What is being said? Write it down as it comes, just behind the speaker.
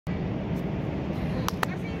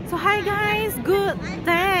So hi guys, good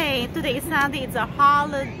day. Today is Sunday, it's a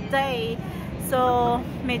holiday. So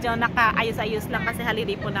medyo nakaayos-ayos lang kasi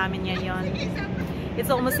holiday po namin ngayon.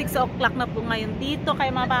 It's almost 6 o'clock na po ngayon dito.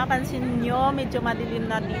 Kaya mapapansin nyo, medyo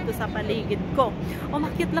madilim na dito sa paligid ko.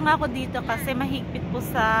 Umakyat lang ako dito kasi mahigpit po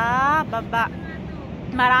sa baba.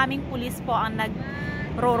 Maraming pulis po ang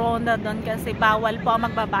nagro-ronda doon kasi bawal po ang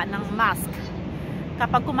magbaba ng mask.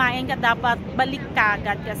 Kapag kumain ka, dapat balik ka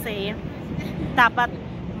agad kasi dapat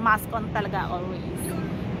mask on talaga always.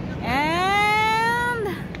 And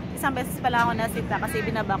isang beses pala ako nasita kasi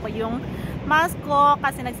binaba ko yung mask ko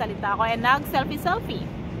kasi nagsalita ako and nag-selfie.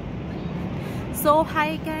 So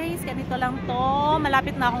hi guys, ganito lang to.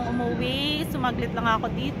 Malapit na akong umuwi. Sumaglit lang ako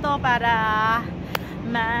dito para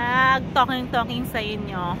mag-talking sa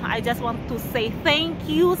inyo. I just want to say thank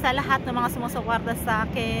you sa lahat ng mga sumusuporta sa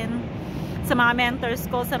akin, sa mga mentors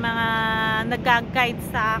ko, sa mga nag-guide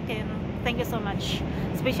sa akin. Thank you so much.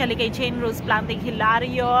 Especially kay Jane Rose Planting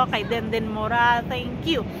Hilario, kay Denden Mora, thank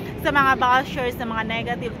you. Sa mga bashers, sa mga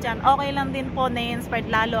negative dyan, okay lang din po, na-inspired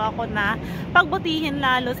lalo ako na pagbutihin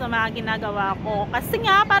lalo sa mga ginagawa ko. Kasi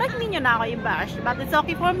nga, parang hindi nyo na ako i-bash. But it's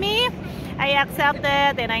okay for me. I accept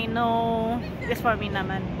it and I know it's for me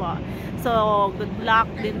naman po. So, good luck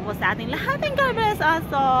din po sa ating lahat. And God bless us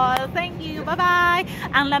all. Thank you.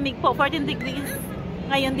 Bye-bye. Ang lamig po, 14 degrees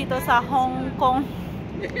ngayon dito sa Hong Kong.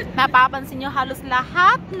 Napapansin nyo halos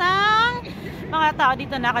lahat ng mga tao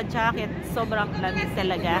dito naka-jacket. Sobrang lamig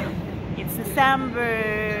talaga. It's December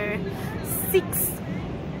 6,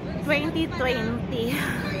 2020.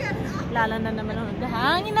 Lalo na naman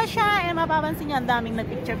hangin na siya. Eh, mapapansin nyo ang daming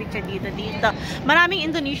nag-picture-picture dito. Maraming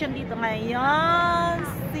Indonesian dito ngayon.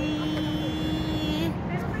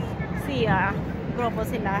 Grupo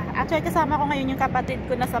sila. Actually kasama ko ngayon yung kapatid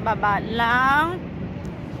ko na sa baba lang.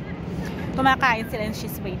 Kumakain sila and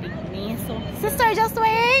she's waiting me. So, sister, just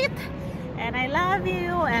wait! And I love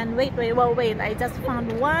you. And wait. I just found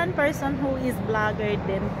one person who is vlogger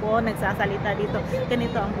din po. Nagsasalita dito.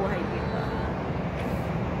 Ganito ang buhay dito.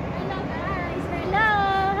 Hello guys! Hello!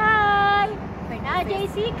 Hi!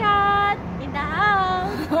 JC Cat in the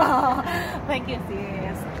house! Thank you,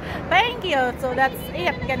 sis. Thank you. So, that's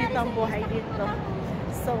it. Ganito ang buhay dito.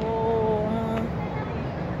 So,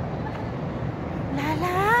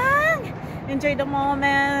 lalang! Enjoy the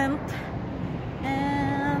moment.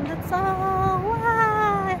 And that's all.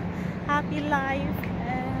 Wow. Happy life.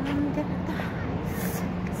 And ganito.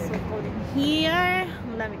 So cold in here.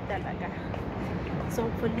 Malamig talaga.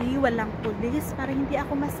 So hopefully walang pulis para hindi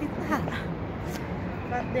ako masita.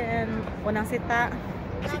 But then, unang sita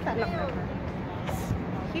lang naman.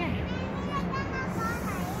 Here.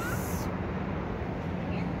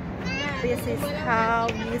 This is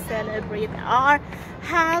how we celebrate our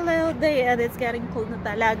holiday, and it's getting cold na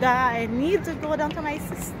talaga. I need to go down to my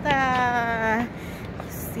sister.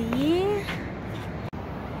 See?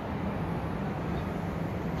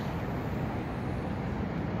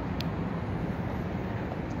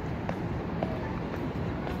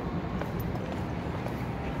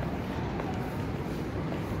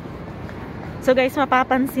 So guys,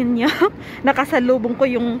 mapapansin nyo, nakasalubong ko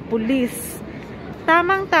yung pulis.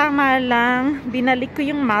 Tamang-tama lang, binalik ko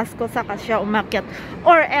yung mask ko saka siya umakyat.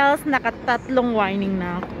 Or else, nakatatlong warning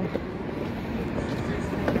na ako.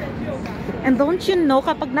 And don't you know,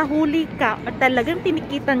 kapag nahuli ka, or talagang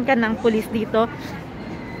tinikitan ka ng pulis dito,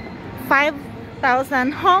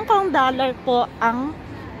 5,000 Hong Kong dollar po ang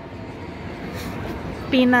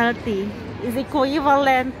penalty. Is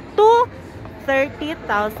equivalent to 30,000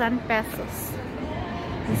 pesos.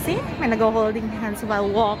 You see? May nag-holding hands while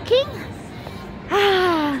walking.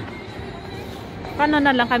 Paano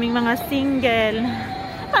na lang kaming mga single?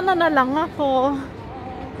 Paano na lang ako?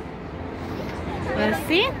 Well,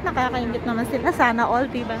 see? Nakakaingit naman sila. Sana all,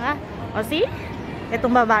 diba? O see?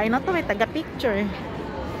 Itong babae na to may taga-picture.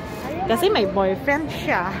 Kasi may boyfriend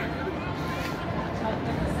siya.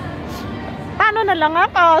 Paano na lang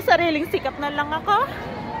ako? Sariling sikap na lang ako?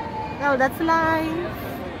 Well, that's life.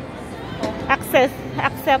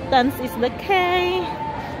 Acceptance is the key.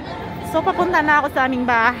 So, papunta na ako sa aming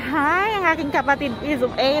bahay. Ang aking kapatid is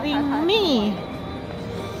waiting me.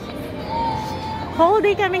 Whole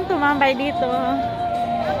day kaming tumambay dito.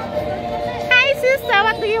 Hi, sister.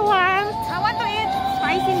 What do you want? I want to eat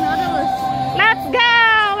spicy noodles. Let's go!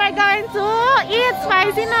 We're going to eat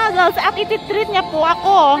spicy noodles. At ititreat niya po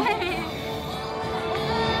ako.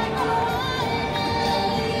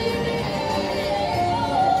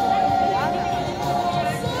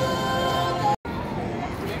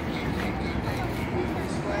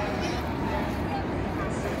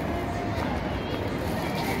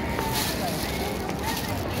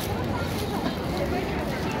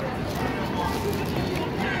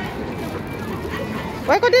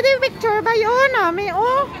 Why ko dito yung picture ba yun? May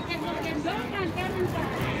oh.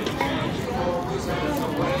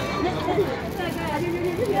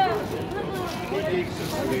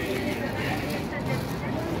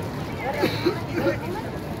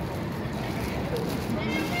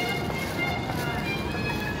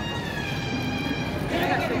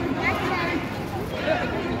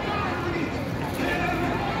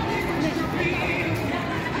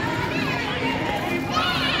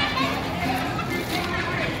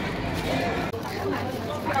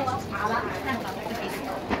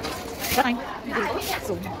 Bye.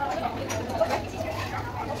 So.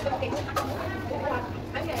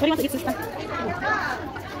 What do you want to eat, sister?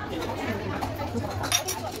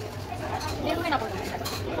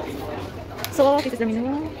 So, this is the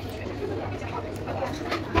menu.